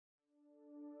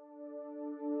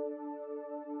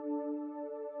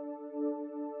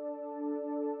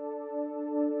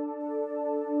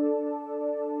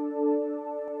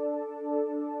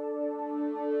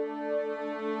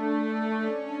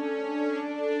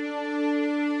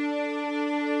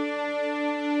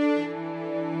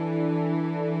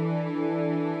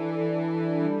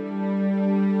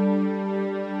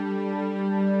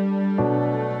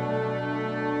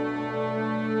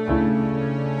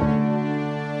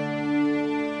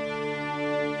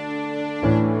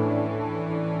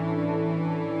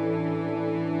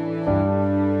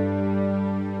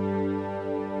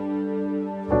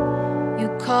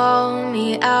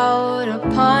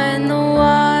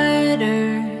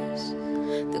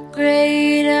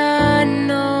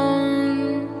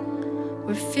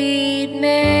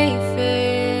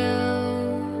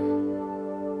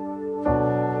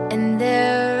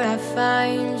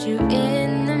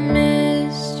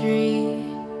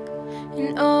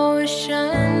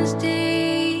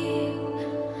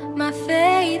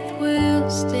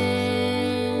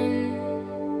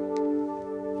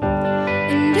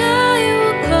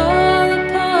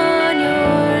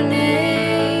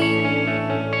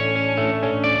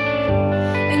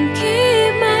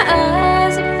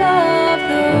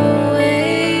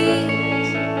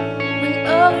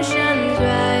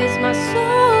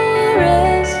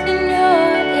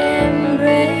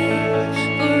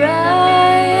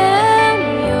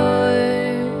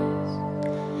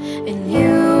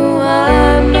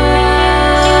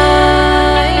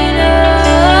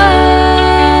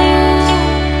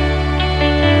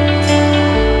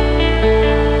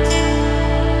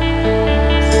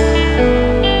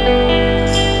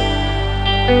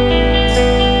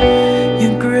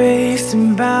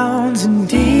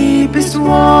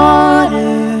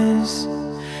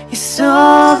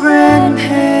friend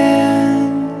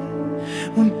hand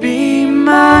will be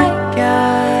my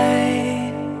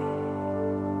guide.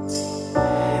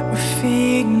 Where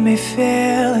feet may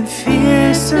fail and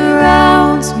fear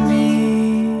surrounds me,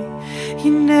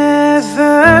 you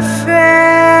never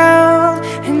failed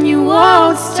and you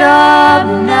won't stop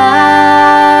now.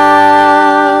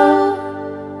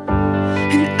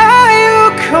 And I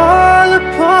will call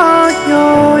upon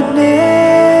your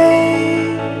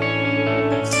name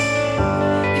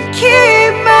and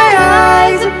keep my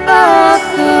eyes above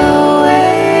the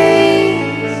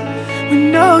waves. When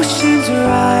oceans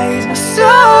rise, my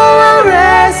soul will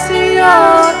rest in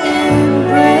your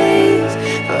embrace.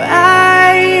 For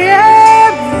I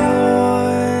am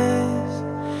yours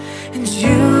and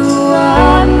you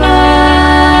are mine.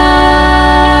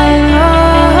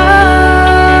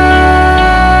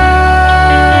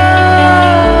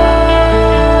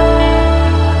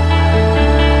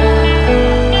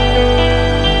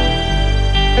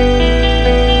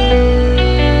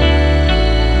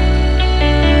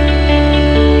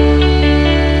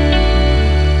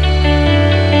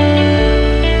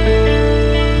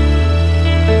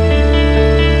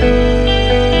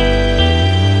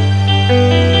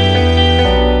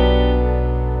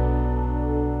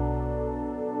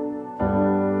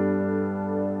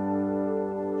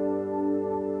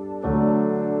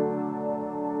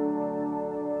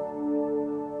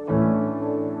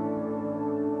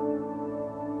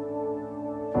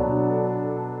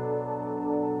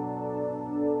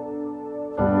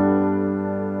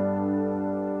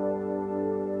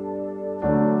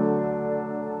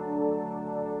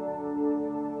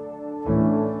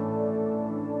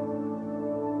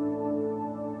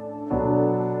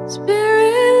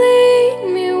 Spirit, lead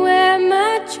me where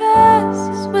my trust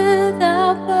is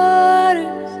without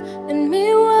borders. Let me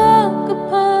walk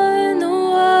upon the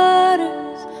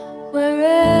waters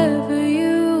wherever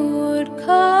you would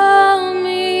call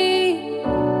me.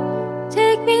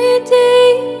 Take me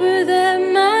deeper than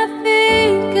my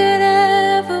feet could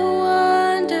ever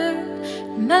wander.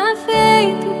 My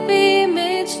faith will be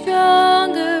made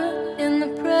stronger in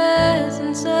the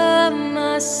presence of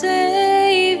my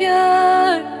Savior.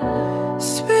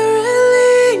 Spirit,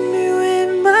 lead me when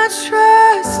my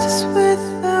trust is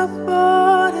without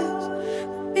borders.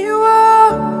 Let me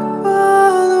walk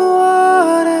upon the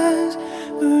waters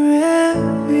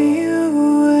wherever you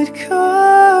would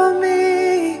call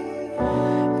me.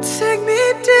 Take me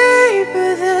deeper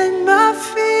than my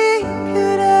feet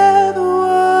could ever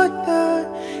wander,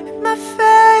 and my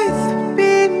faith would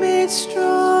be made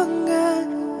stronger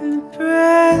in the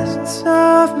presence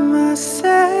of my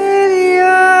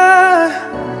Savior.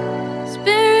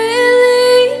 Spirit,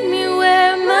 lead me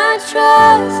where my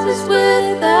trust is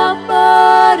without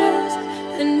borders.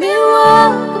 Let me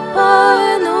walk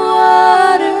upon the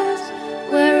waters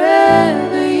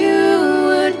wherever you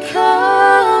would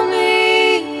call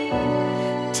me.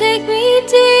 Take me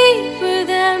deeper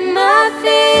than my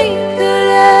feet could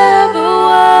ever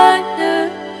wander,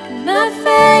 and my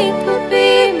faith will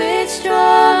be made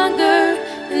stronger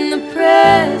in the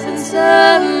presence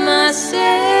of my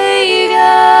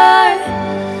Savior.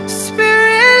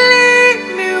 Spirit, lead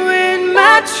me when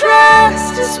my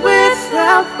trust is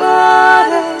without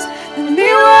borders. Let me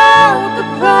walk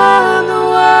upon the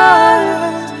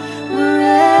waters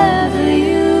wherever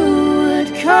you would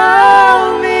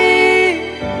call me.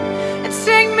 And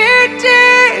take me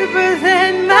deeper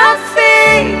than my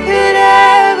feet could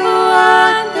ever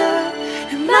wander,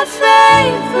 and my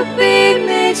faith would be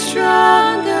made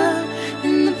stronger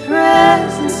in the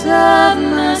presence of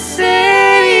my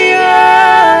Savior.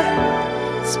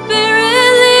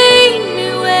 Spirit, lead me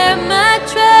where my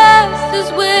trust is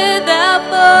without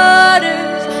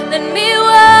borders. Let me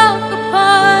walk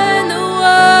upon the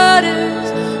waters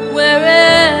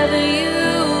wherever you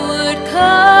would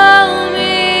call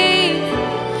me.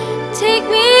 Take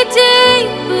me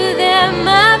deeper than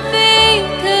my feet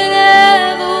could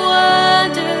ever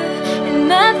wander, and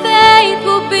my faith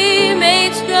will be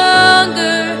made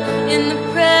stronger in the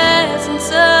presence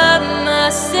of my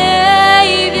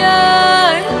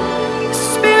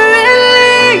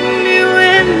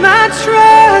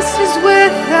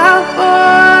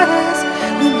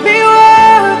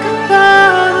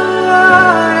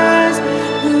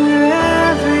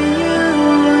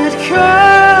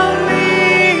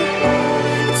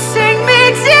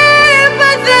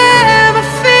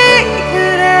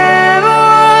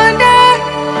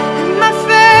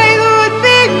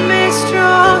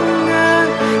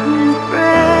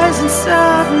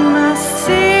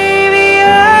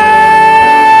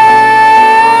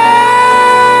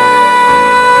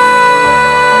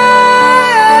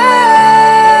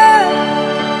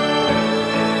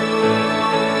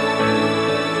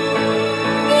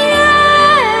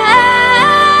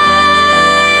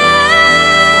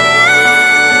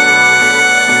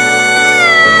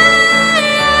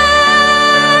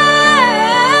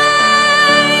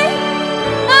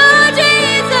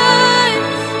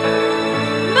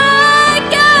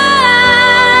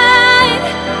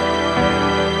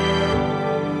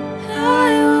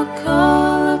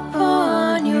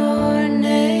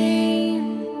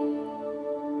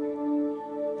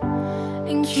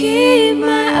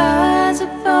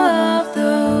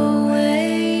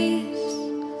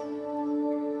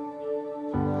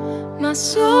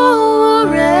soul will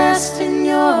rest in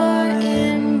your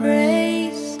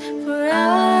embrace, for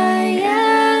I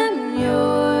am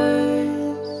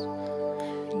yours,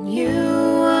 and you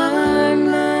are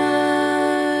mine.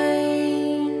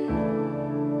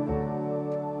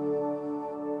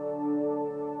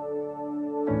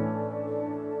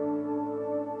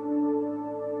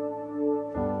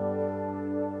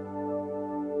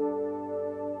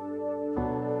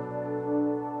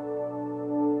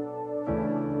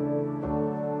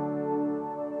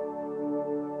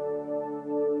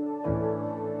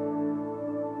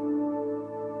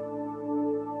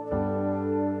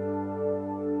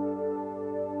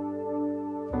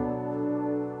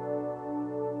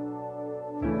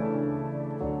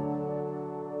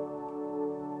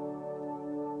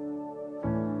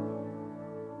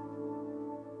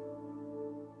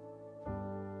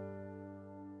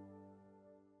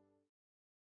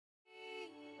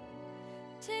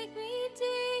 Take me